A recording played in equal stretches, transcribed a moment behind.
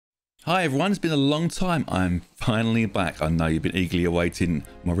Hi everyone, it's been a long time. I'm finally back. I know you've been eagerly awaiting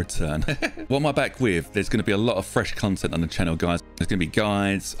my return. What am I back with? There's going to be a lot of fresh content on the channel, guys. There's going to be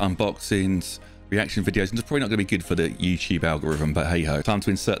guides, unboxings, reaction videos, and it's probably not going to be good for the YouTube algorithm, but hey ho. Time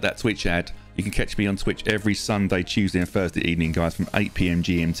to insert that Twitch ad. You can catch me on Twitch every Sunday, Tuesday and Thursday evening, guys, from 8 PM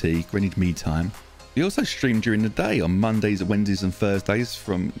GMT, Greenwich Mean Time. We also stream during the day on Mondays, Wednesdays and Thursdays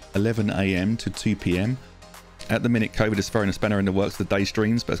from 11 AM to 2 PM. At the minute, COVID is throwing a spanner in the works for the day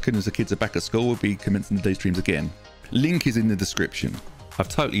streams, but as soon as the kids are back at school, we'll be commencing the day streams again. Link is in the description. I've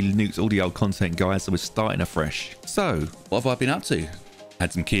totally nuked all the old content, guys, so we're starting afresh. So, what have I been up to?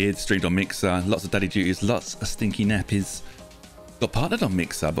 Had some kids, streamed on Mixer, lots of daddy duties, lots of stinky nappies. Got partnered on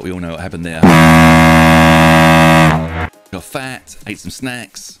Mixer, but we all know what happened there. Got fat, ate some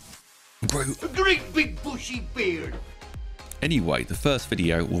snacks. Grew a great big bushy beard. Anyway, the first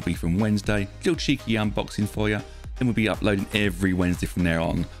video will be from Wednesday, little cheeky unboxing for you. Then we'll be uploading every Wednesday from there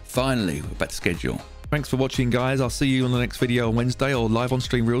on. Finally, we're back to schedule. Thanks for watching, guys. I'll see you on the next video on Wednesday or live on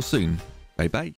stream real soon. Bye bye.